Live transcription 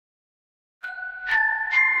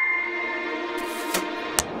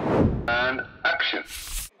action.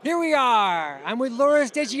 Here we are. I'm with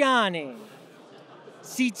Loris Degioanni,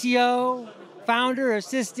 CTO, founder of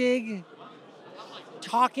Sysdig,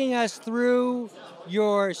 talking us through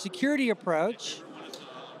your security approach.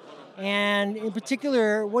 And in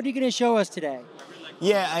particular, what are you going to show us today?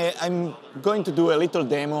 Yeah, I'm going to do a little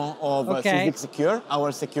demo of Sysdig Secure,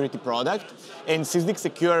 our security product. And Sysdig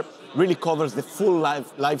Secure really covers the full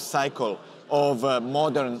life cycle of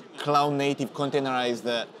modern cloud-native,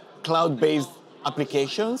 containerized, cloud-based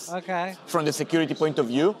applications from the security point of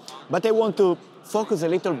view. But I want to focus a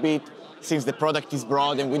little bit, since the product is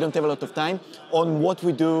broad and we don't have a lot of time, on what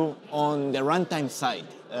we do on the runtime side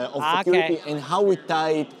of security and how we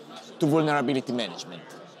tie it to vulnerability management.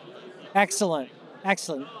 Excellent.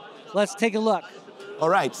 Excellent. Let's take a look. All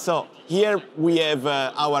right, so here we have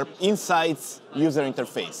our Insights user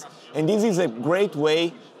interface. And this is a great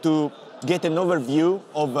way to get an overview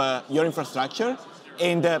of your infrastructure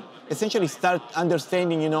and essentially start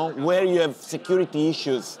understanding, where you have security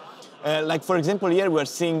issues. Like, for example, here we're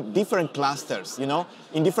seeing different clusters,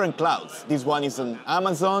 in different clouds. This one is on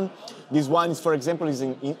Amazon. This one is, for example, is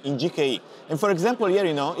in GKE. And for example, here,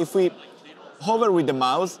 if we hover with the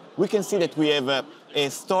mouse, we can see that we have a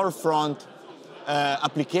storefront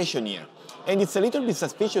application here. And it's a little bit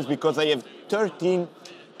suspicious because I have 13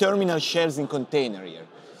 terminal shares in container here.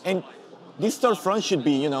 And this storefront should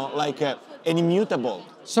be, like an immutable.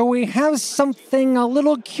 So we have something a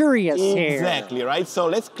little curious here. Exactly, right? So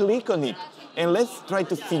let's click on it and let's try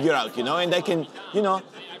to figure out, and I can,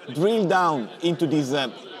 drill down into this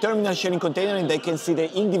terminal sharing container and I can see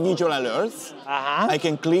the individual alerts. I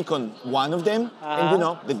can click on one of them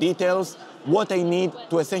and, the details, what I need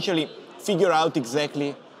to essentially figure out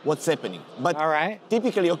exactly what's happening. But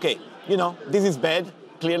typically, this is bad.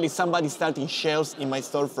 Clearly somebody starting shells in my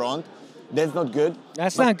storefront. That's not good.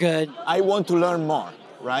 That's not good. I want to learn more,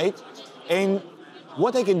 right? And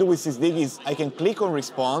what I can do with Sysdig is I can click on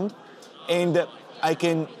respond and I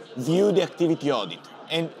can view the activity audit.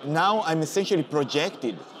 And now I'm essentially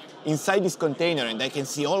projected inside this container and I can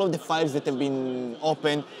see all of the files that have been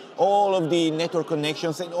opened, all of the network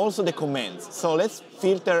connections and also the commands. So let's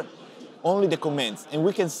filter only the commands and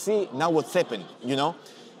we can see now what's happened.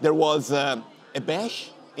 There was a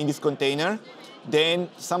bash in this container, then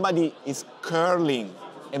somebody is curling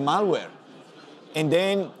a malware. And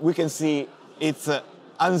then we can see it's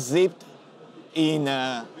unzipped in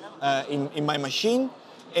my machine,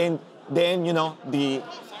 and then the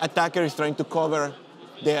attacker is trying to cover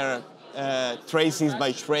their traces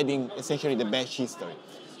by shredding essentially the bash history.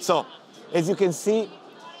 So as you can see,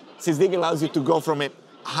 Sysdig allows you to go from a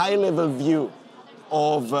high-level view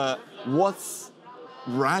of what's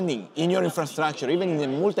running in your infrastructure, even in a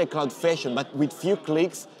multi-cloud fashion, but with few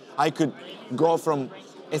clicks, I could go from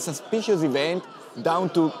a suspicious event down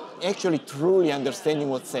to actually truly understanding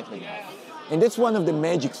what's happening. And that's one of the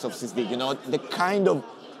magics of Sysdig, the kind of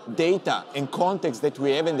data and context that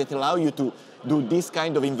we have and that allow you to do this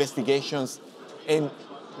kind of investigations and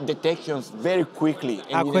detections very quickly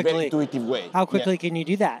and in a very intuitive way. How quickly can you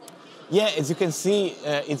do that? Yeah, as you can see,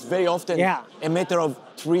 it's very often a matter of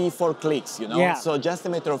 3-4 clicks, So just a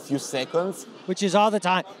matter of few seconds. Which is all the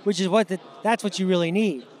time, which is that's what you really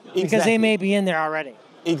need. Because they may be in there already.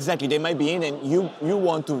 Exactly, they might be in and you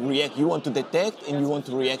want to react, you want to detect and you want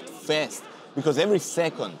to react fast. Because every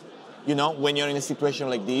second, when you're in a situation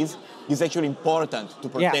like this, it's actually important to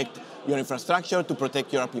protect your infrastructure, to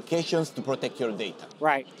protect your applications, to protect your data.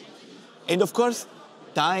 Right. And of course,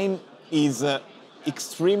 time is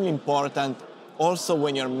extremely important also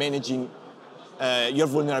when you're managing your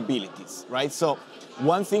vulnerabilities, right? So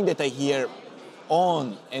one thing that I hear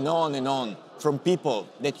on and on and on from people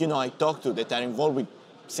that I talk to that are involved with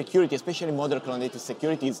security, especially modern cloud-native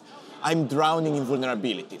security, is I'm drowning in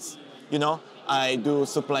vulnerabilities. I do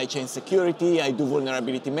supply chain security, I do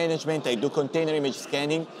vulnerability management, I do container image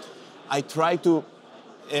scanning. I try to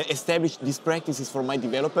establish these practices for my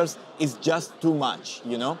developers. It's just too much,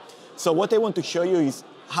 So what I want to show you is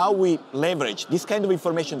how we leverage this kind of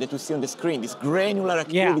information that we see on the screen, this granular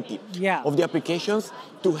activity of the applications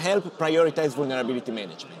to help prioritize vulnerability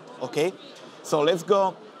management, okay? So let's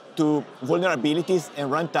go to vulnerabilities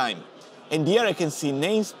and runtime. And here I can see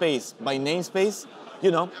namespace by namespace,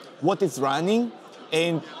 what is running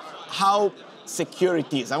and how secure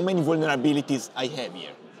it is, how many vulnerabilities I have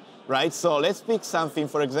here, right? So let's pick something,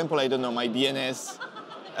 for example, I don't know, my DNS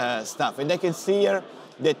stuff. And I can see here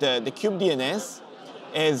that the kubedns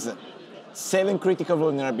has 7 critical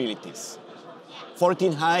vulnerabilities,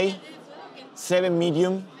 14 high, 7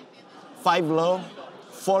 medium, 5 low,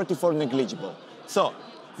 44 negligible. So,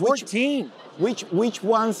 14. Which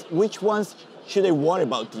ones should I worry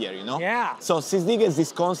about here, you know? Yeah. So Sysdig has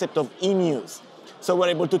this concept of in-use. So we're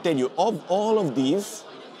able to tell you, of all of these,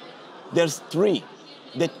 there's 3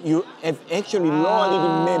 that you have actually loaded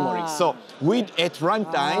in memory. So at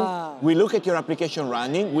runtime, we look at your application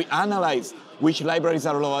running, we analyze which libraries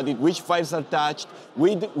are loaded, which files are touched,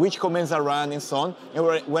 which commands are run, and so on. And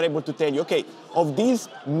we're able to tell you, okay, of these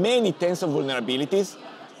many tens of vulnerabilities,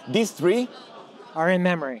 these 3 are in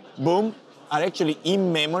memory. Boom, are actually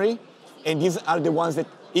in memory. And these are the ones that,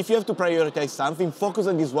 if you have to prioritize something, focus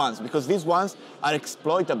on these ones, because these ones are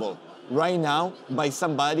exploitable right now by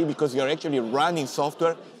somebody, because you're actually running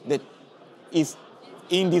software that is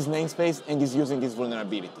in this namespace and is using these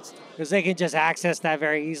vulnerabilities. Because they can just access that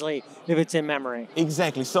very easily if it's in memory.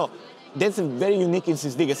 Exactly. So that's very unique in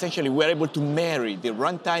Sysdig. Essentially, we're able to marry the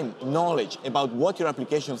runtime knowledge about what your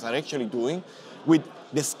applications are actually doing with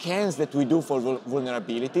the scans that we do for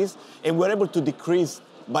vulnerabilities, and we're able to decrease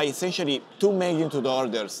by essentially 2 magnitude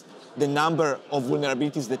orders the number of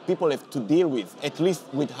vulnerabilities that people have to deal with, at least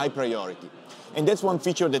with high priority. And that's one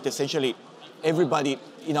feature that essentially everybody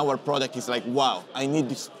in our product is like, wow, I need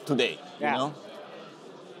this today, you know?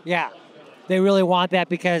 Yeah, they really want that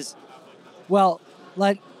because, well,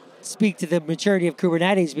 let's speak to the maturity of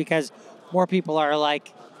Kubernetes, because more people are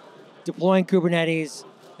like deploying Kubernetes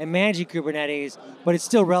and managing Kubernetes, but it's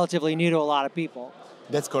still relatively new to a lot of people.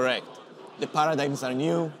 That's correct. The paradigms are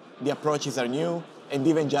new, the approaches are new, and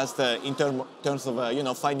even just in terms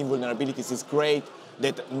of finding vulnerabilities is great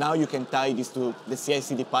that now you can tie this to the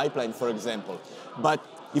CI/CD pipeline, for example. But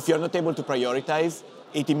if you're not able to prioritize,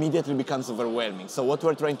 it immediately becomes overwhelming. So what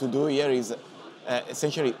we're trying to do here is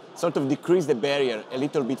essentially sort of decrease the barrier a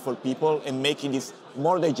little bit for people and making this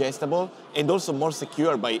more digestible and also more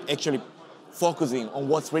secure by actually focusing on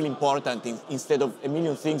what's really important instead of a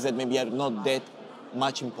million things that maybe are not that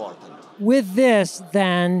much important. With this,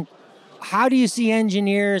 then, how do you see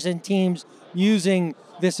engineers and teams using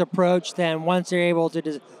this approach then once they're able to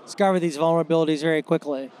discover these vulnerabilities very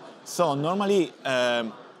quickly? So normally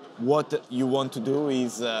what you want to do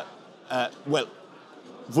is,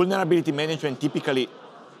 vulnerability management, typically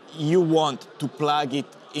you want to plug it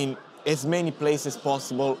in as many places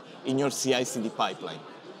possible in your CI/CD pipeline.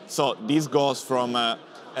 So this goes from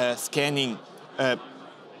scanning,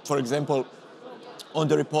 for example, on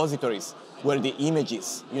the repositories where the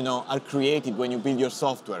images, are created when you build your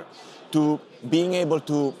software, to being able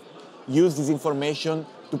to use this information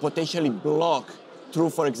to potentially block through,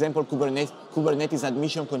 for example, Kubernetes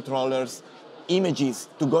admission controllers, images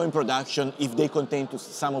to go in production if they contain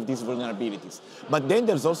some of these vulnerabilities. But then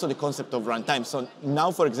there's also the concept of runtime. So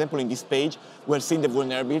now, for example, in this page, we're seeing the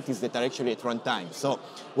vulnerabilities that are actually at runtime. So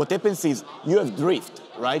what happens is you have drift,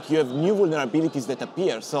 right? You have new vulnerabilities that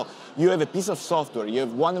appear. So you have a piece of software, you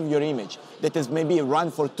have one of your image that has maybe run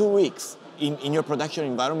for 2 weeks in your production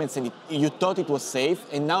environments, and you thought it was safe,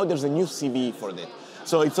 and now there's a new CVE for that.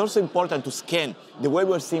 So it's also important to scan the way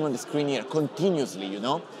we're seeing on the screen here continuously,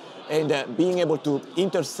 and being able to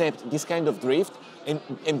intercept this kind of drift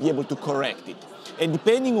and be able to correct it. And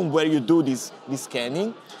depending on where you do this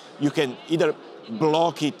scanning, you can either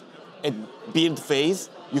block it at build phase,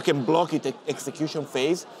 you can block it at execution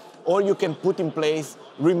phase, or you can put in place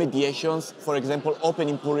remediations, for example,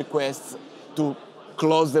 opening pull requests to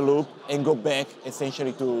close the loop and go back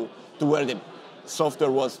essentially to where the software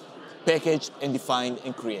was packaged and defined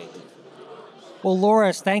and created. Well,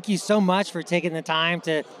 Loris, thank you so much for taking the time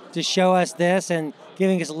to show us this and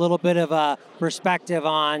giving us a little bit of a perspective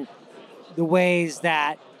on the ways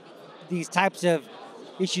that these types of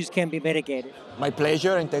issues can be mitigated. My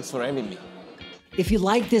pleasure, and thanks for having me. If you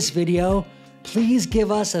like this video, please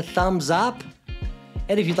give us a thumbs up.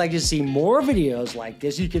 And if you'd like to see more videos like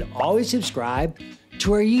this, you can always subscribe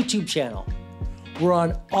to our YouTube channel. We're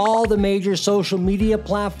on all the major social media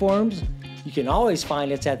platforms. You can always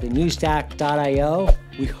find us at thenewstack.io.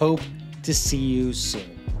 We hope to see you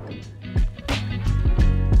soon.